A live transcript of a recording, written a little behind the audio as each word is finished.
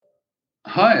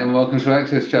Hi, and welcome to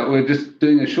Access Chat. We're just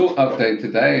doing a short update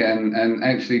today and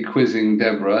actually quizzing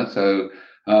Deborah. So,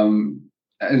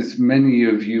 as many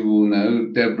of you will know,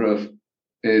 Deborah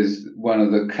is one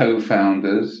of the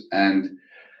co-founders and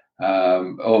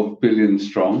of Billion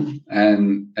Strong,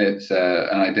 and it's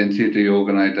an identity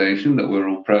organization that we're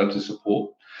all proud to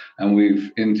support. And we've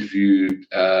interviewed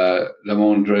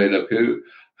Lamondre Lepeau,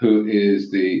 who is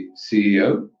the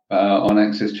CEO on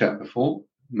Access Chat before.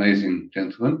 Amazing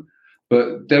gentleman.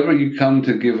 But Deborah, you come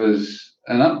to give us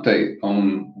an update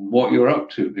on what you're up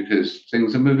to because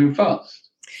things are moving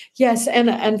fast. Yes,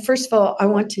 and first of all, I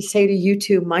want to say to you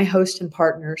two, my host and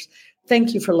partners,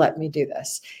 thank you for letting me do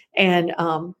this. And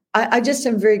I just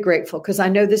am very grateful because I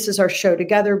know this is our show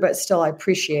together, but still I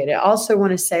appreciate it. I also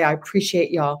want to say I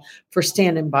appreciate y'all for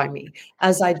standing by me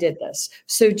as I did this.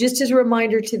 So just as a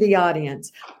reminder to the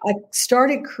audience, I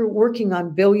started working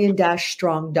on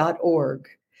billion-strong.org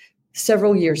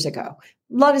several years ago.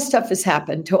 A lot of stuff has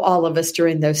happened to all of us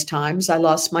during those times. I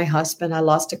lost my husband. I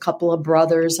lost a couple of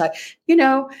brothers.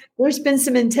 There's been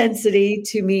some intensity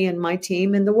to me and my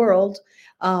team in the world.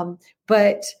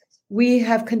 But we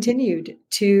have continued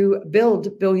to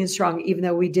build Billion Strong, even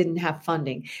though we didn't have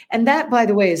funding. And that, by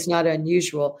the way, is not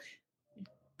unusual.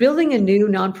 Building a new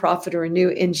nonprofit or a new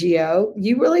NGO,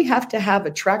 you really have to have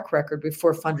a track record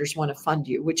before funders want to fund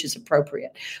you, which is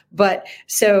appropriate. But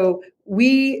so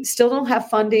we still don't have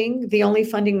funding. The only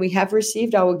funding we have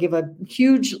received, I will give a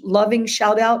huge loving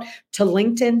shout out to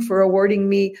LinkedIn for awarding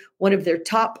me one of their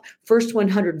top first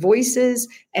 100 voices.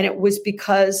 And it was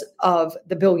because of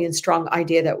the Billion Strong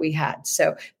idea that we had.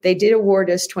 So they did award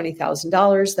us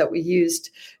 $20,000 that we used.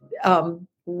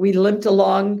 We limped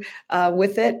along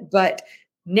with it, but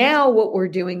now what we're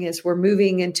doing is we're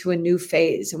moving into a new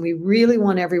phase, and we really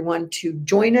want everyone to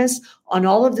join us on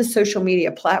all of the social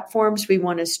media platforms. We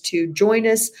want us to join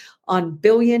us on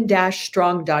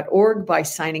billion-strong.org by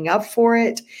signing up for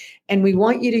it. And we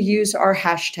want you to use our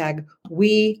hashtag,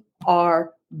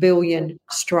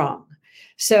 #WeAreBillionStrong.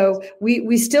 So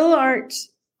we still aren't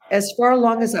as far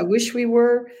along as I wish we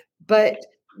were, but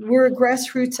we're a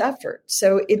grassroots effort.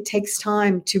 So it takes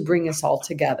time to bring us all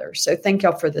together. So thank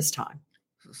y'all for this time.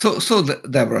 So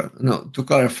Deborah, to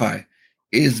clarify,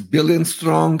 is Billion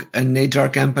Strong an HR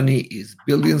company? Is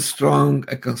Billion Strong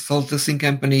a consulting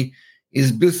company?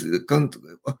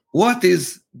 What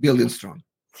is Billion Strong?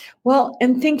 Well,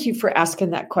 and thank you for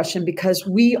asking that question, because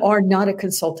we are not a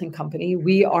consulting company.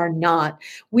 We are not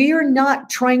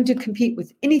trying to compete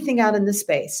with anything out in the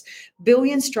space.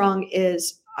 Billion Strong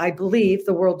is, I believe,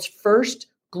 the world's first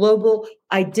global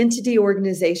identity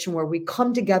organization where we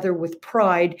come together with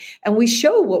pride and we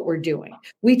show what we're doing.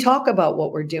 We talk about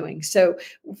what we're doing. So,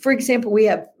 for example, we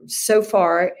have so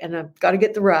far, and I've got to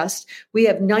get the rest, we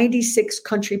have 96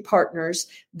 country partners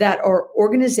that are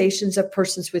organizations of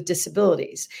persons with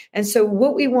disabilities. And so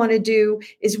what we want to do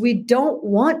is we don't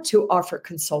want to offer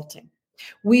consulting.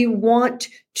 We want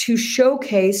to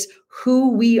showcase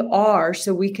who we are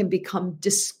so we can become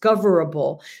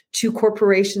discoverable to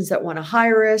corporations that want to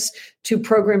hire us, to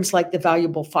programs like the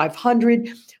Valuable 500.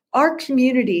 Our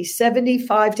community,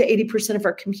 75 to 80% of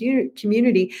our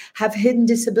community have hidden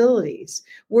disabilities.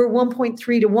 We're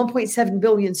 1.3 to 1.7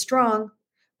 billion strong,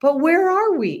 but where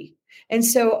are we? And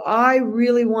so I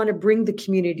really want to bring the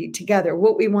community together.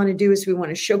 What we want to do is we want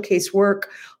to showcase work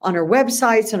on our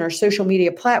websites, on our social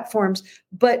media platforms.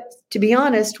 But to be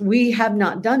honest, we have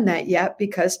not done that yet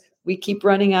because we keep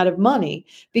running out of money,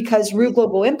 because Root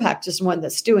Global Impact is one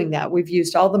that's doing that. We've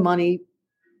used all the money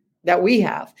that we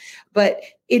have, but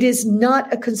it is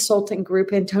not a consulting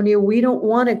group, Antonio. We don't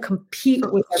want to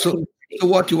compete with our community. So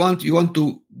what you want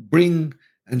to bring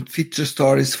and feature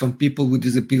stories from people with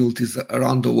disabilities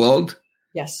around the world.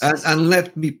 Yes. And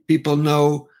let people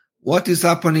know what is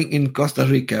happening in Costa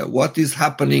Rica, what is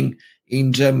happening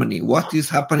in Germany, what is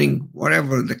happening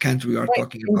wherever the country we are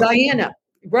talking about. In Guyana,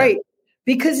 right. Yeah.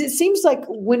 Because it seems like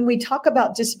when we talk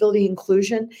about disability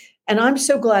inclusion, and I'm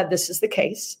so glad this is the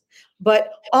case, but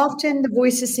often the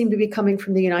voices seem to be coming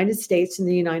from the United States and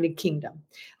the United Kingdom.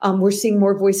 We're seeing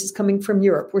more voices coming from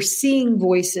Europe. We're seeing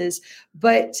voices,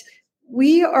 but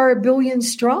we are a billion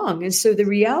strong. And so the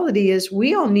reality is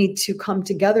we all need to come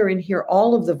together and hear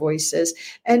all of the voices.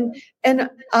 And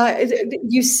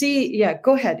you see, yeah,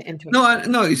 go ahead, Antonio.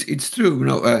 No, it's true,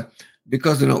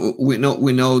 because, we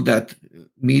know that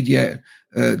media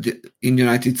in the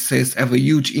United States have a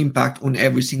huge impact on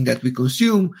everything that we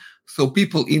consume. So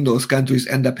people in those countries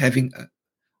end up having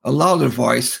a louder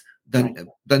voice than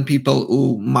people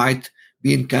who might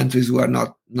be in countries who are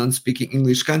not non-speaking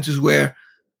English countries, where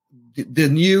the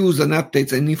news and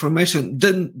updates and information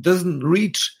doesn't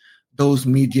reach those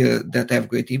media that have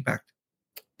great impact.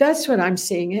 That's what I'm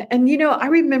seeing. And, I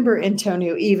remember,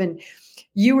 Antonio, even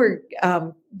you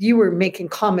were making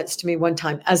comments to me one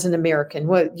time as an American.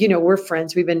 Well, we're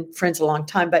friends. We've been friends a long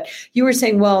time. But you were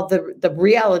saying, well, the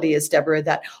reality is, Deborah,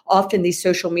 that often these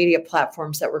social media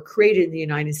platforms that were created in the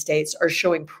United States are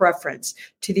showing preference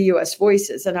to the U.S.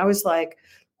 voices. And I was like,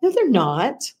 no, they're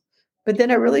not. But then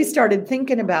I really started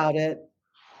thinking about it.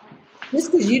 Just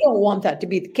because you don't want that to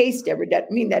be the case, Deborah,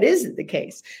 doesn't mean that isn't the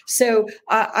case. So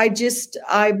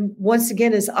once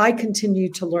again, as I continue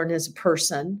to learn as a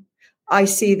person, I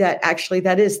see that actually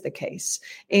that is the case.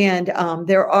 And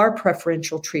there are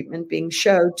preferential treatment being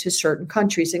showed to certain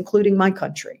countries, including my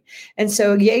country. And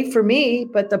so yay for me,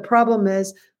 but the problem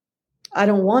is I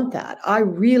don't want that. I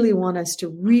really want us to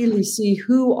really see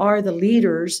who are the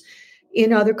leaders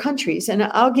in other countries. And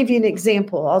I'll give you an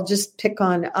example. I'll just pick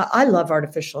on, I love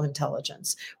artificial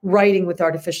intelligence, writing with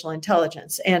artificial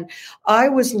intelligence. And I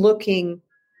was looking,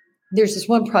 there's this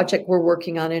one project we're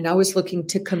working on, and I was looking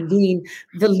to convene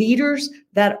the leaders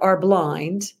that are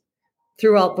blind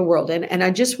throughout the world. And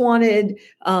I just wanted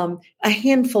a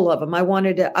handful of them. I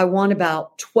want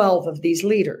about 12 of these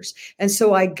leaders. And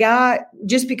so I got,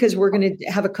 just because we're going to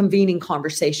have a convening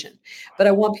conversation, but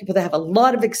I want people to have a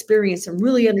lot of experience and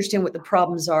really understand what the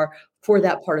problems are for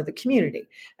that part of the community.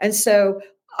 And so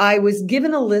I was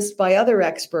given a list by other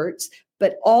experts,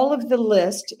 but all of the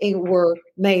list were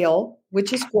male,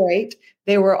 which is great.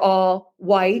 They were all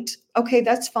white. Okay,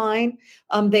 that's fine.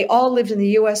 They all lived in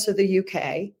the US or the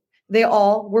UK. They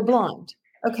all were blind.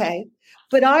 Okay.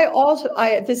 But I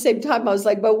at the same time, I was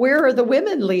like, but where are the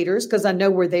women leaders? Because I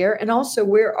know we're there. And also,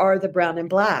 where are the brown and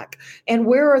black? And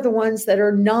where are the ones that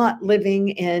are not living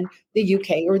in the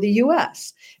UK or the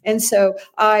US? And so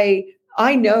I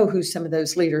know who some of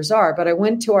those leaders are, but I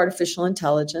went to artificial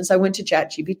intelligence. I went to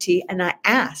ChatGPT and I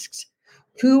asked,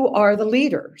 who are the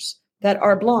leaders that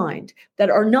are blind, that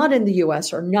are not in the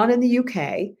US or not in the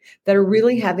UK, that are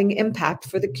really having impact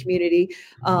for the community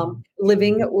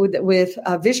living with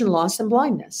vision loss and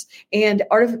blindness? And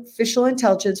artificial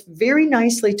intelligence very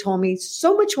nicely told me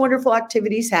so much wonderful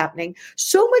activities happening,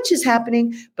 so much is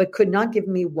happening, but could not give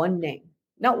me one name,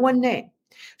 not one name.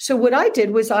 So what I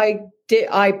did was I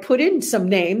put in some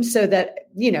names so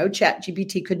that,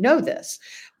 ChatGPT could know this.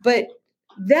 But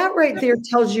that right there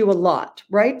tells you a lot,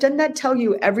 right? Doesn't that tell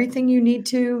you everything you need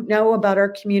to know about our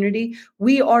community?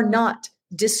 We are not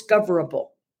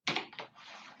discoverable.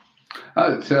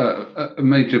 It's a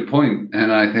major point.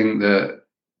 And I think that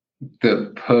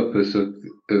the purpose of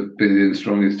Billion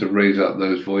Strong is to raise up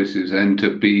those voices and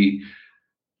to be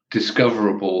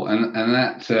discoverable. And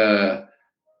that's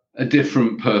a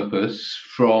different purpose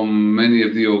from many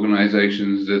of the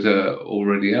organizations that are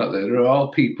already out there. There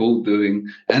are people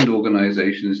and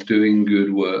organizations doing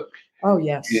good work. Oh,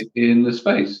 yes. In the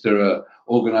space. There are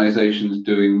organizations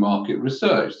doing market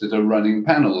research that are running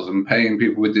panels and paying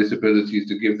people with disabilities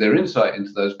to give their insight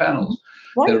into those panels.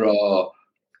 Right. There are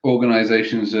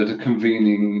organizations that are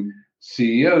convening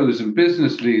CEOs and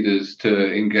business leaders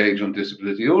to engage on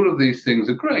disability. All of these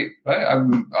things are great, right?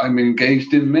 I'm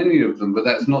engaged in many of them, but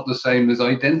that's not the same as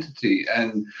identity,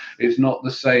 and it's not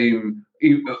the same.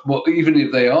 Well, even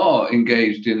if they are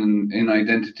engaged in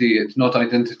identity, it's not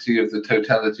identity of the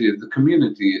totality of the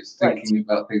community. It's thinking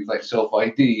about things like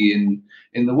self-ID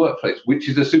in the workplace, which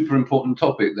is a super important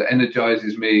topic that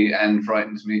energizes me and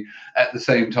frightens me at the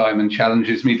same time and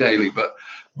challenges me daily.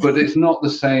 But it's not the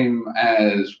same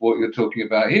as what you're talking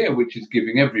about here, which is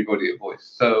giving everybody a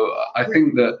voice. So I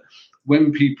think that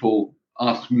when people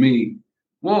ask me,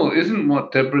 well, isn't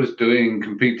what Deborah's doing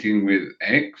competing with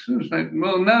X? It's like,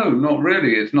 well, no, not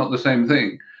really. It's not the same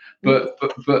thing. But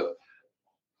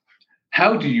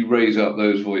how do you raise up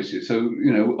those voices? So,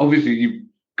 obviously you've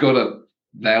got a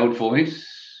loud voice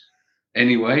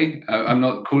anyway. I'm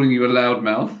not calling you a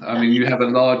loudmouth. I mean, you have a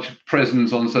large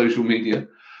presence on social media.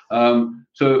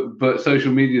 But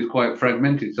social media is quite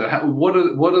fragmented. So what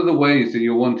are the ways that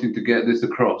you're wanting to get this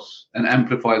across and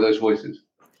amplify those voices?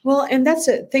 Well, and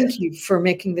thank you for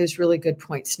making those really good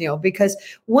points, Neil, because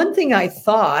one thing I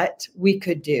thought we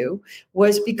could do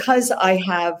was, because I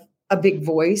have a big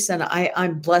voice and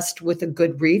I'm blessed with a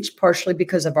good reach, partially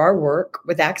because of our work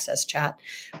with Access Chat,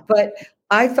 but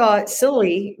I thought,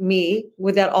 silly me,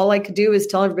 with that, all I could do is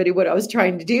tell everybody what I was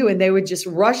trying to do, and they would just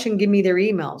rush and give me their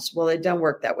emails. Well, it doesn't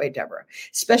work that way, Deborah,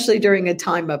 especially during a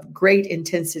time of great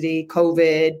intensity,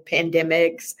 COVID,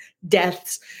 pandemics,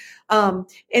 deaths.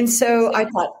 And so I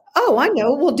thought, Oh, I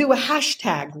know. We'll do a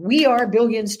hashtag. We are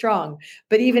billion strong.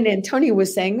 But even Antonio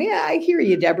was saying, yeah, I hear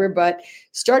you, Deborah, but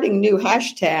starting a new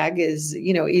hashtag is,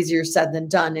 easier said than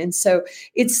done. And so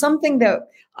it's something that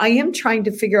I am trying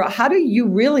to figure out, how do you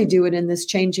really do it in this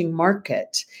changing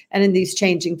market and in these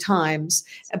changing times?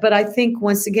 But I think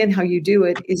once again, how you do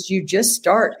it is you just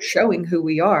start showing who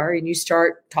we are and you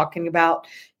start talking about,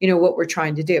 what we're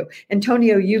trying to do.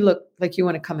 Antonio, you look like you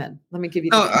want to come in. Let me give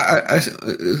you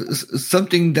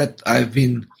something that I've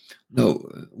been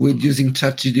with using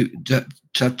ChatGPT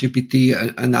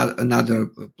and other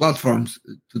platforms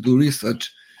to do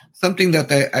research. Something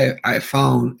that I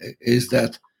found is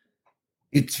that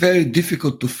it's very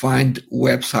difficult to find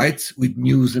websites with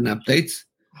news and updates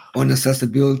on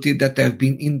accessibility that have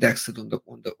been indexed on the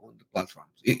platforms.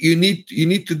 You need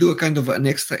to do a kind of an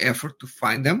extra effort to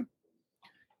find them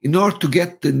in order to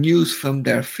get the news from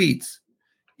their feeds.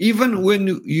 Even when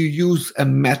you use a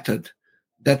method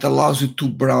that allows you to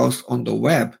browse on the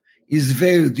web, it's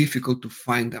very difficult to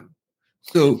find them.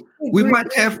 So we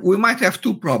might have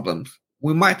two problems.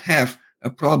 We might have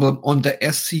a problem on the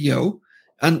SEO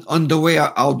and on the way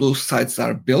how those sites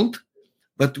are built,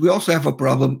 but we also have a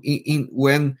problem in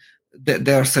when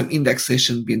there's some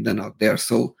indexation being done out there.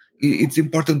 So it's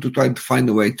important to try to find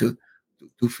a way to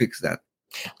fix that.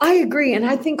 I agree. And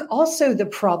I think also the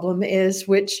problem is,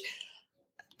 which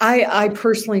I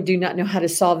personally do not know how to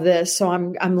solve this. So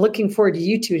I'm looking forward to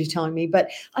you two to telling me. But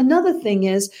another thing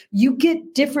is you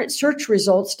get different search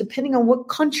results depending on what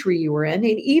country you are in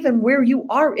and even where you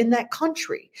are in that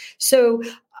country. So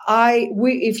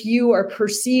if you are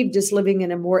perceived as living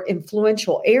in a more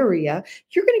influential area,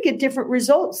 you're going to get different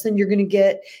results than you're going to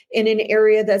get in an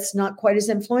area that's not quite as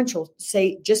influential,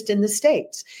 say just in the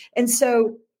States. And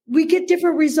so we get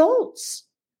different results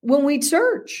when we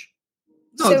search.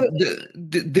 No, so,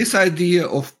 this idea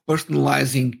of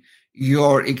personalizing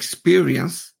your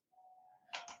experience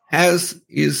has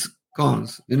its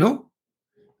cons,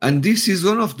 and this is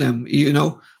one of them.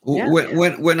 Yeah.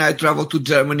 When I travel to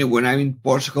Germany, when I'm in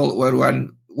Portugal, or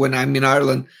when I'm in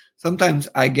Ireland, sometimes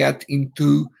I get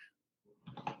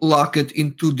locked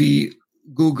into the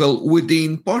Google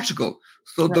within Portugal.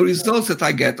 So the results that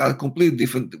I get are completely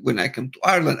different when I come to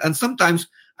Ireland. And sometimes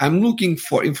I'm looking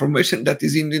for information that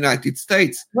is in the United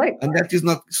States. Right. And that is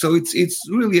not, so it's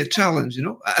really a challenge,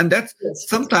 and that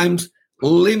sometimes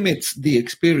limits the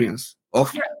experience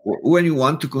of when you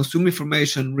want to consume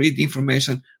information, read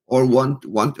information, or when you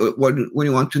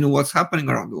want to know what's happening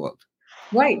around the world.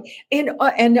 Right.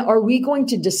 And are we going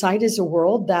to decide as a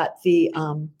world that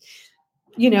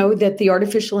that the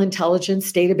artificial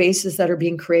intelligence databases that are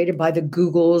being created by the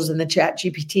Googles and the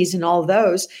ChatGPTs and all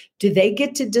those, do they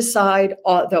get to decide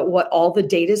what all the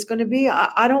data is going to be?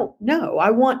 I don't know.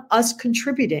 I want us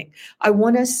contributing. I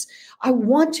want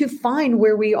to find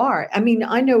where we are. I mean,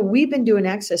 I know we've been doing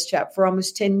Access Chat for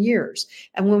almost 10 years.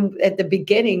 And at the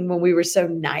beginning, when we were so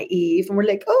naive and we're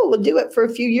like, oh, we'll do it for a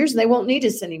few years and they won't need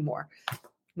us anymore.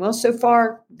 Well, so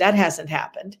far that hasn't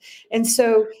happened. And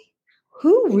so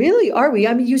who really are we?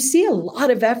 I mean, you see a lot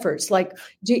of efforts, like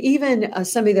even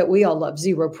somebody that we all love,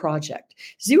 Zero Project.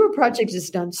 Zero Project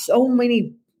has done so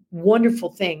many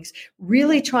wonderful things,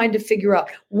 really trying to figure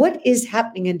out what is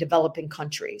happening in developing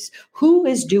countries, who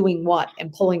is doing what,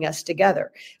 and pulling us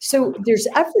together. So there's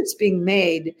efforts being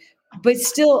made, but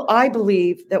still, I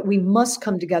believe that we must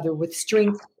come together with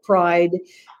strength, pride,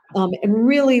 and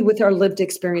really with our lived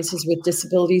experiences with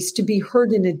disabilities to be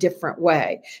heard in a different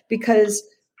way, because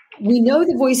we know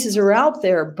the voices are out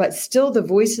there, but still the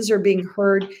voices are being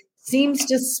heard seems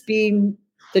to be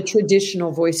the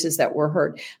traditional voices that were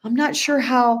heard. I'm not sure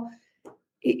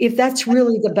if that's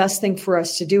really the best thing for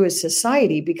us to do as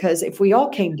society, because if we all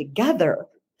came together,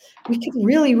 we could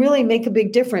really, really make a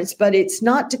big difference. But it's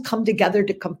not to come together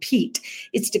to compete.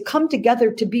 It's to come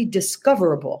together to be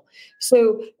discoverable.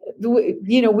 So,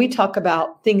 we talk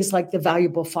about things like the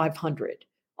Valuable 500.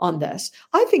 On this,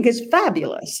 I think it's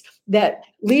fabulous that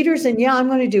leaders, and I'm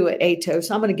going to do it,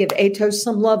 Atos. I'm going to give Atos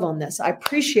some love on this. I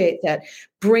appreciate that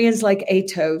brands like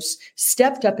Atos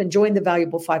stepped up and joined the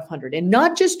Valuable 500, and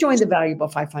not just joined the Valuable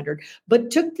 500, but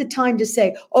took the time to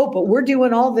say, oh, but we're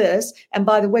doing all this. And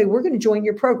by the way, we're going to join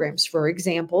your programs. For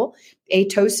example,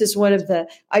 Atos is one of the,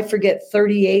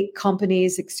 38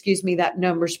 companies, excuse me, that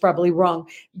number's probably wrong,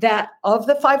 that of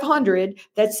the 500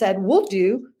 that said, we'll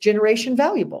do Generation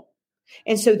Valuable.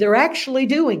 And so they're actually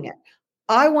doing it.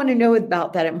 I want to know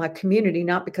about that in my community,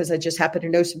 not because I just happen to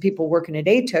know some people working at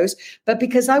Atos, but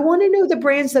because I want to know the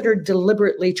brands that are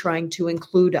deliberately trying to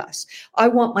include us. I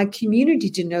want my community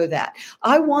to know that.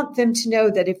 I want them to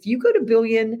know that if you go to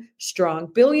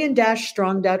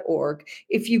billion-strong.org,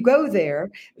 if you go there,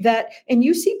 and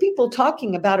you see people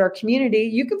talking about our community,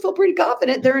 you can feel pretty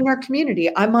confident they're in our community.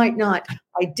 I might not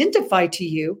identify to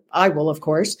you. I will, of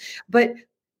course, but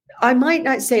I might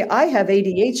not say I have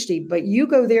ADHD, but you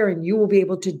go there and you will be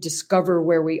able to discover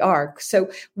where we are. So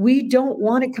we don't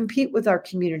want to compete with our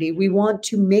community. We want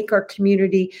to make our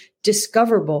community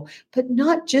discoverable, but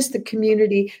not just the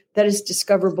community that is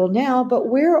discoverable now, but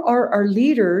where are our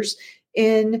leaders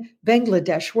in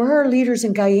Bangladesh? Where are our leaders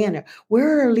in Guyana?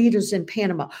 Where are our leaders in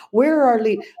Panama? Where are our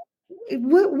leaders?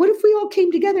 What if we all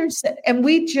came together and said, and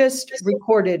we just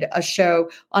recorded a show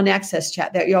on Access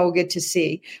Chat that y'all will get to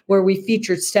see, where we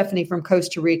featured Stephanie from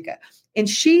Costa Rica. And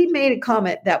she made a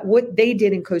comment that what they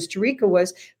did in Costa Rica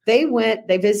was they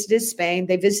visited Spain,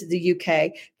 they visited the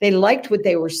UK, they liked what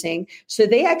they were seeing. So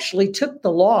they actually took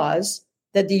the laws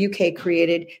that the UK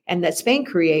created and that Spain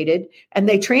created, and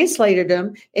they translated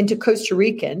them into Costa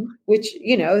Rican, which,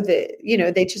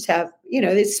 they just have,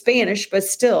 it's Spanish, but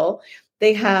still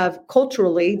they have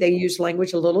culturally, they use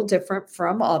language a little different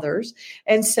from others.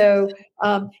 And so,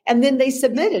 and then they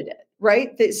submitted it,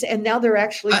 right? And now they're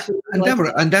actually.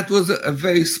 Deborah, and that was a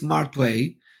very smart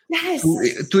way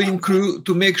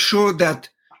to make sure that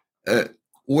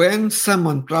when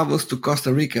someone travels to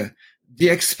Costa Rica, the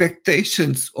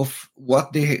expectations of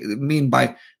what they mean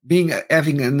by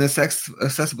having an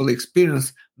accessible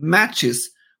experience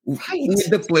matches with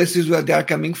the places where they are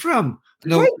coming from.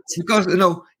 Because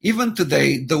even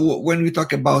today, when we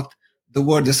talk about the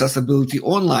word accessibility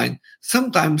online,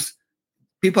 sometimes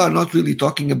people are not really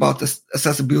talking about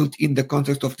accessibility in the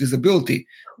context of disability.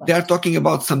 They are talking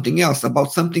about something else,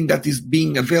 about something that is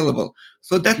being available.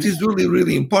 So that is really,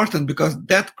 really important, because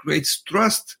that creates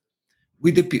trust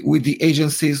with the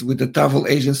agencies, with the travel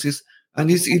agencies, and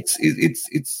it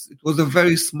was a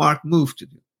very smart move to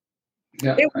do.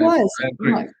 Yeah, it was. I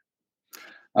agree.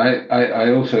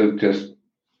 I also just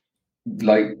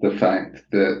like the fact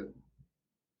that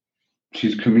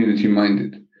she's community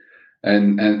minded,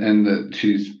 and that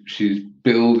she's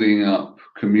building up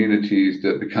communities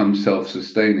that become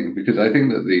self-sustaining. Because I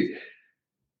think that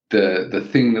the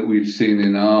thing that we've seen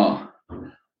in our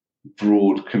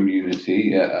broad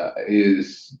community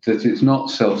is that it's not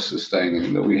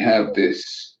self-sustaining, that we have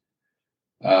this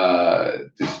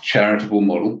charitable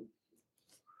model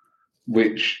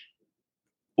which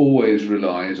always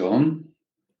relies on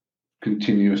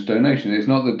continuous donation. It's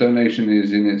not that donation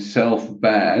is in itself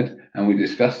bad, and we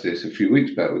discussed this a few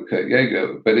weeks back with Kurt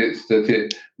Jaeger, but it's that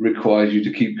it requires you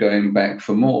to keep going back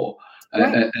for more.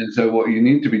 Right. And so what you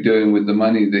need to be doing with the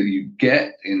money that you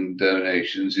get in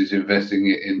donations is investing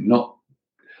it in not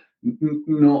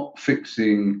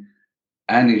fixing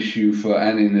an issue for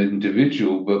an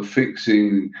individual, but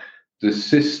fixing the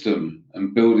system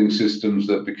and building systems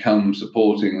that become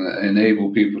supporting, that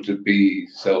enable people to be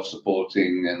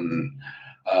self-supporting and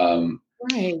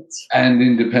and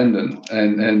independent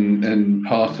and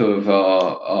part of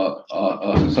our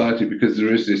society, because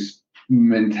there is this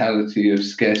mentality of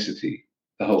scarcity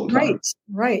the whole time.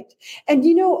 Right. And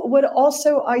what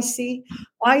also I see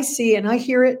and I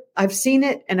hear it, I've seen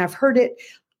it and I've heard it.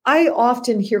 I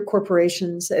often hear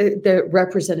corporations, the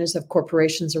representatives of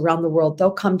corporations around the world,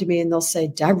 they'll come to me and they'll say,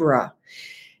 Deborah,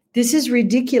 this is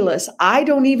ridiculous. I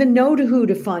don't even know who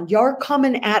to fund. You're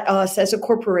coming at us as a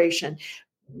corporation.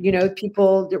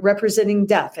 People representing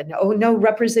deaf and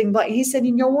representing black. He said,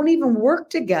 you won't even work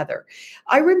together.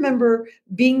 I remember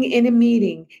being in a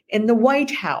meeting in the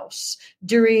White House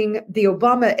during the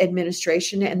Obama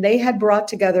administration, and they had brought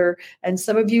together, and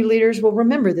some of you leaders will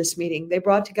remember this meeting, they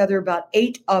brought together about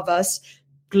 8 of us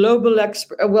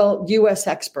U.S.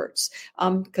 experts,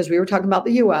 because we were talking about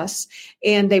the U.S.,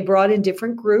 and they brought in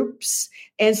different groups.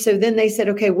 And so then they said,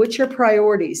 okay, what's your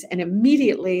priorities? And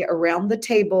immediately around the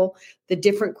table, the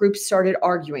different groups started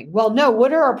arguing. Well, no,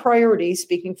 what are our priorities?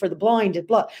 Speaking for the blind and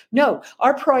blah. No,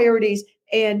 our priorities.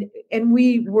 And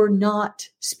we were not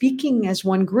speaking as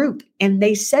one group. And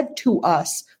they said to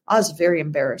us, I was very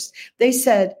embarrassed. They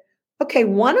said, okay,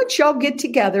 why don't y'all get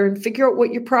together and figure out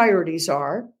what your priorities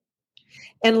are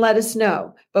and let us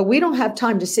know. But we don't have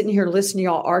time to sit in here and listen to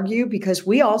y'all argue, because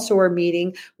we also are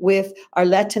meeting with our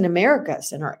Latin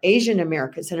Americas and our Asian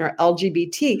Americans and our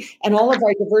LGBT and all of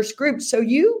our diverse groups. So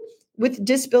you with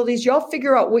disabilities, y'all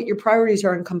figure out what your priorities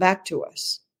are and come back to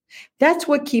us. That's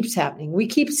what keeps happening. We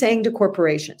keep saying to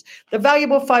corporations, the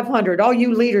Valuable 500, all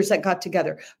you leaders that got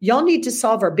together, y'all need to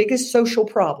solve our biggest social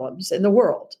problems in the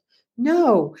world.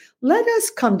 No, let us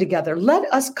come together. Let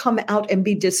us come out and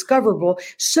be discoverable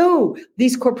so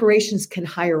these corporations can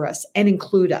hire us and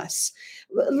include us.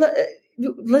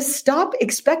 Let's stop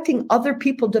expecting other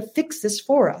people to fix this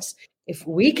for us. If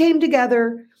we came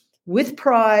together with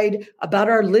pride about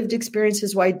our lived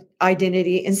experiences,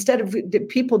 identity, instead of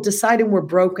people deciding we're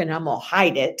broken, I'm going to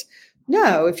hide it.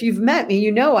 No, if you've met me,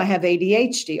 you know I have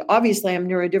ADHD. Obviously, I'm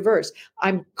neurodiverse.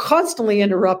 I'm constantly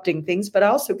interrupting things, but I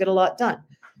also get a lot done.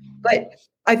 But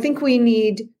I think we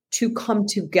need to come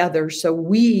together so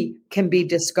we can be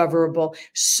discoverable,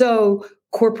 so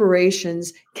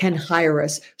corporations can hire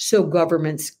us, so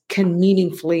governments can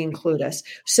meaningfully include us,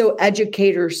 so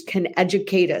educators can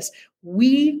educate us.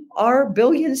 We are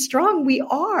billion strong. We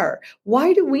are.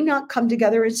 Why do we not come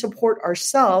together and support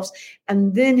ourselves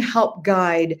and then help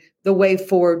guide the way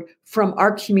forward from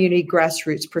our community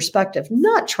grassroots perspective,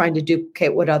 not trying to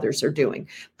duplicate what others are doing,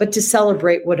 but to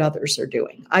celebrate what others are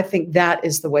doing? I think that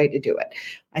is the way to do it.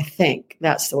 I think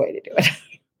that's the way to do it.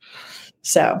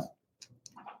 So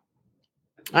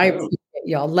I appreciate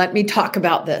y'all. Let me talk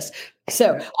about this.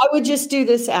 So I would just do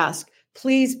this ask.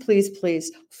 Please, please,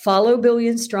 please follow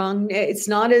Billion Strong. It's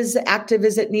not as active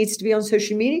as it needs to be on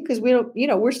social media because we don't,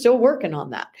 we're still working on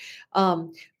that.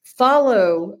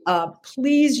 Follow,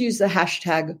 please use the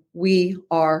hashtag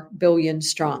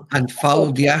 #WeAreBillionStrong. And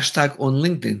follow the hashtag on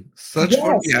LinkedIn. Search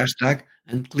for the hashtag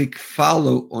and click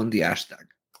follow on the hashtag.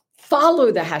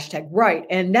 Follow the hashtag, right?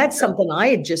 And that's something I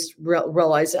had just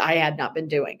realized I had not been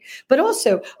doing. But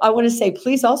also, I want to say,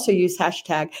 please also use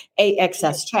hashtag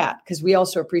AXSChat because we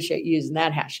also appreciate you using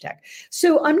that hashtag.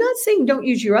 So I'm not saying don't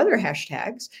use your other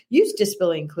hashtags. Use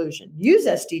disability inclusion, use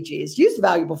SDGs, use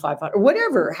valuable 500, or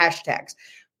whatever hashtags.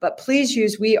 But please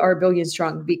use We Are Billion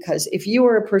Strong because if you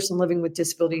are a person living with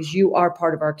disabilities, you are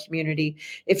part of our community.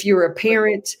 If you're a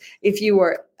parent, if you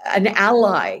are an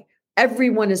ally,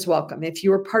 everyone is welcome. If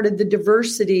you are part of the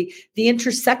diversity, the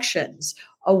intersections,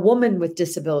 a woman with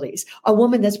disabilities, a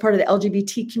woman that's part of the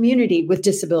LGBT community with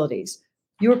disabilities,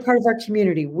 you are part of our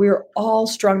community. We're all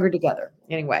stronger together.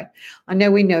 Anyway, I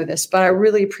know we know this, but I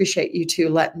really appreciate you two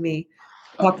letting me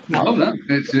talk about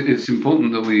it. It's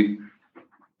important that we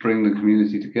bring the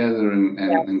community together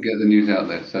and get the news out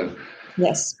there. So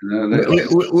yes,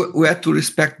 we have to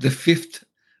respect the fifth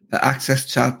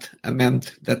AXSChat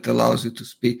amendment that allows you to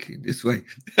speak in this way.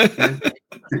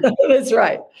 That's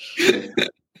right.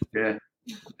 Yeah.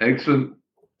 Excellent.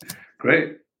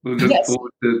 Great. We'll look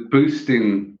forward to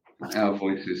boosting our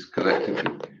voices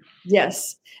collectively.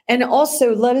 Yes. And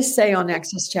also let us say on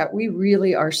AXSChat, we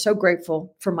really are so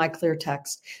grateful for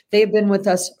MyClearText. They have been with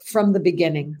us from the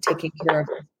beginning, taking care of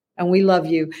it. And we love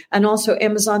you. And also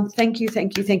Amazon, thank you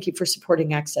for supporting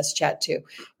AXSChat too.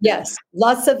 Yes,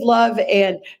 lots of love.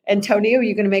 And Antonio, are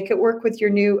you going to make it work with your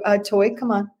new toy?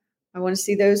 Come on. I want to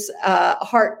see those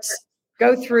hearts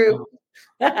go through.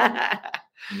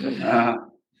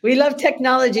 We love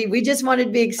technology. We just want it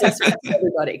to be accessible to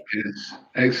everybody. Yes.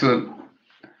 Excellent.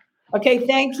 Okay,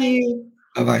 thank you.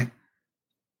 Bye-bye.